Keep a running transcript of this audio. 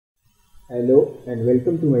Hello and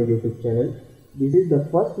welcome to my YouTube channel. This is the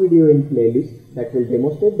first video in playlist that will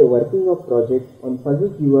demonstrate the working of project on fuzzy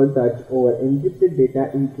keyword search over encrypted data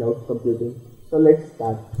in cloud computing. So let's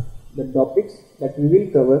start. The topics that we will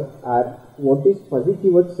cover are what is fuzzy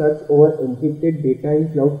keyword search over encrypted data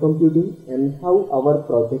in cloud computing and how our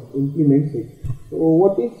project implements it. So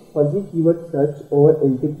what is fuzzy keyword search over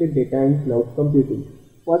encrypted data in cloud computing?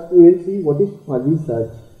 First we will see what is fuzzy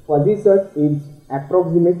search. Fuzzy search is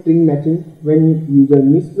approximate string matching. When user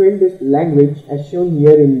misspelled this language as shown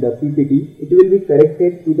here in the PPT, it will be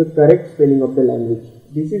corrected to the correct spelling of the language.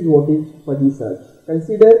 This is what is fuzzy search.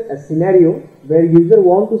 Consider a scenario where user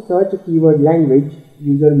want to search a keyword language,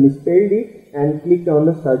 user misspelled it and clicked on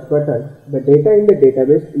the search button. The data in the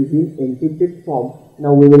database is in encrypted form.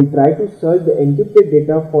 Now we will try to search the encrypted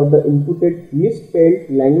data for the inputted misspelled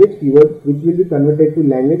language keyword, which will be converted to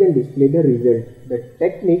language and display the result. The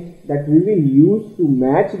technique that we will use to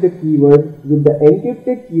match the keyword with the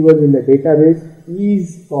encrypted keyword in the database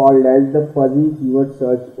is called as the fuzzy keyword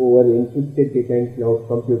search over encrypted data in cloud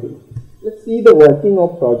computing. Let's see the working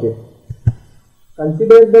of project.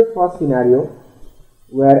 Consider the first scenario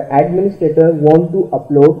where administrator want to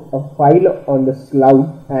upload a file on the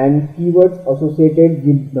cloud and keywords associated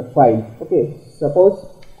with the file. Okay, suppose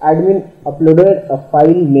admin uploaded a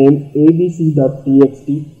file named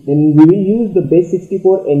abc.txt, then we will use the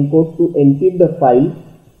base64 encode to encrypt the file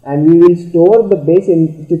and we will store the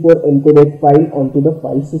base64 encoded file onto the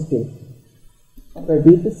file system.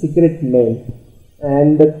 With the secret name.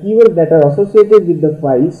 And the keywords that are associated with the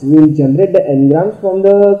files will generate the engrams from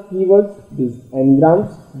the keywords. These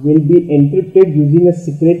engrams will be encrypted using a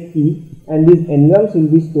secret key and these engrams will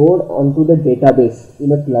be stored onto the database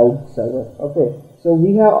in a cloud server. Okay, so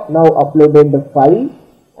we have now uploaded the file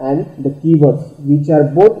and the keywords which are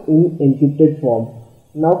both in encrypted form.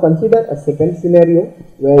 Now consider a second scenario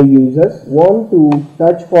where users want to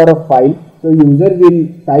search for a file. So user will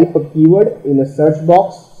type a keyword in a search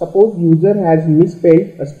box. Suppose user has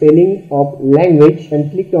misspelled a spelling of language and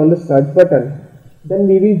clicked on the search button. Then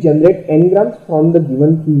we will generate engrams from the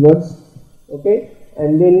given keywords. Okay,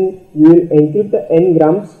 and then we will encrypt the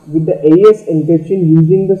engrams with the AES encryption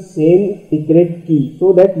using the same secret key,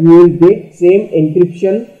 so that we will get same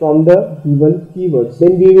encryption from the given keywords.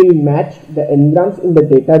 Then we will match the engrams in the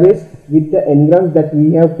database with the engrams that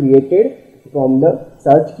we have created from the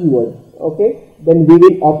search keyword. Okay, then we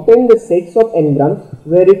will obtain the sets of engrams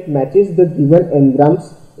where it matches the given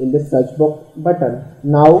engrams in the search box button.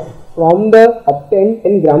 Now from the obtained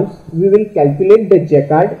engrams we will calculate the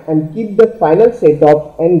Jaccard and keep the final set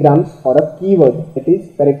of engrams for a keyword, that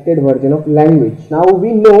is corrected version of language. Now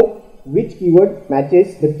we know which keyword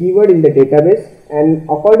matches the keyword in the database, and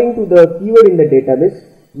according to the keyword in the database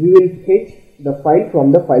we will fetch the file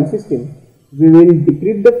from the file system. We will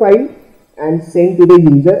decrypt the file and send to the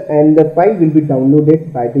user and the file will be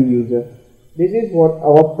downloaded by the user. This is what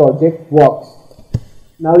our project works.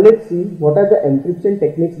 Now let's see what are the encryption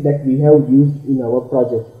techniques that we have used in our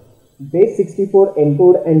project. Base64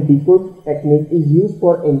 encode and decode technique is used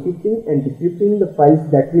for encrypting and decrypting the files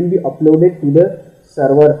that will be uploaded to the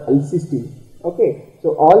server file system. Okay,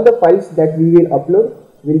 so all the files that we will upload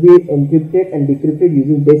will be encrypted and decrypted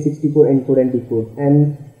using base64 encode and decode,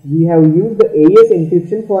 and we have used the AES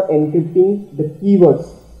encryption for encrypting the keywords,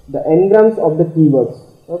 the engrams of the keywords.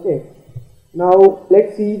 Okay, now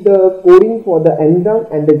let's see the coding for the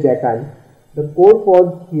engram and the Jaccard. The code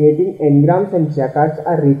for creating engrams and Jackards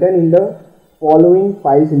are written in the following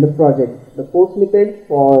files in the project. The code snippet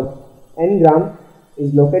for engram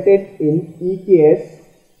is located in EKS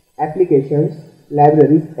applications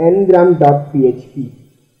libraries engram.php.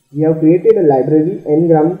 We have created a library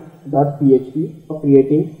engram.php for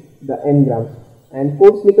creating the engrams, and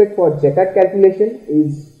code snippet for Jaccard calculation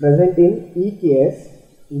is present in EKS,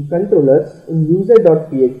 in controllers, in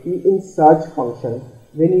user.php, in search function.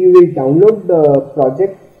 When you will download the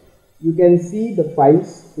project, you can see the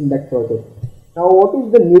files in that project. Now what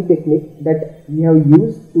is the new technique that we have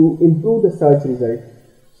used to improve the search result?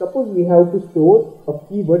 Suppose we have to store a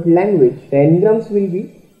keyword language. The engrams will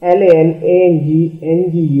be LAN, ANG,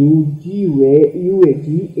 NGU, GUA,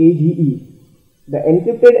 UAG, AGE. The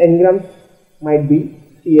encrypted engrams might be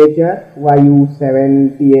THR,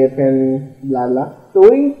 YU7, TFN, blah blah.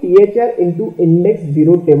 Storing THR into index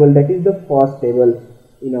 0 table, that is the first table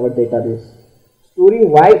in our database. Storing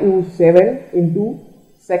YU7 into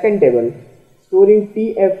second table. Storing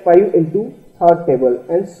TF5 into third table,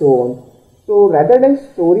 and so on. So rather than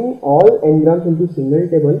storing all engrams into single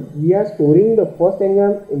table, we are storing the first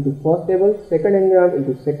engram into first table, second engram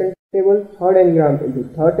into second table, third engram into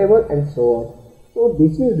third table, and so on. So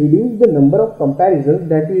this will reduce the number of comparisons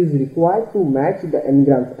that is required to match the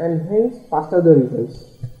n-grams and hence faster the results.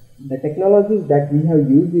 The technologies that we have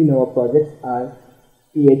used in our projects are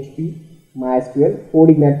PHP, MySQL, code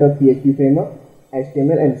igniter PHP framework,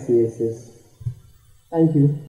 HTML and CSS. Thank you.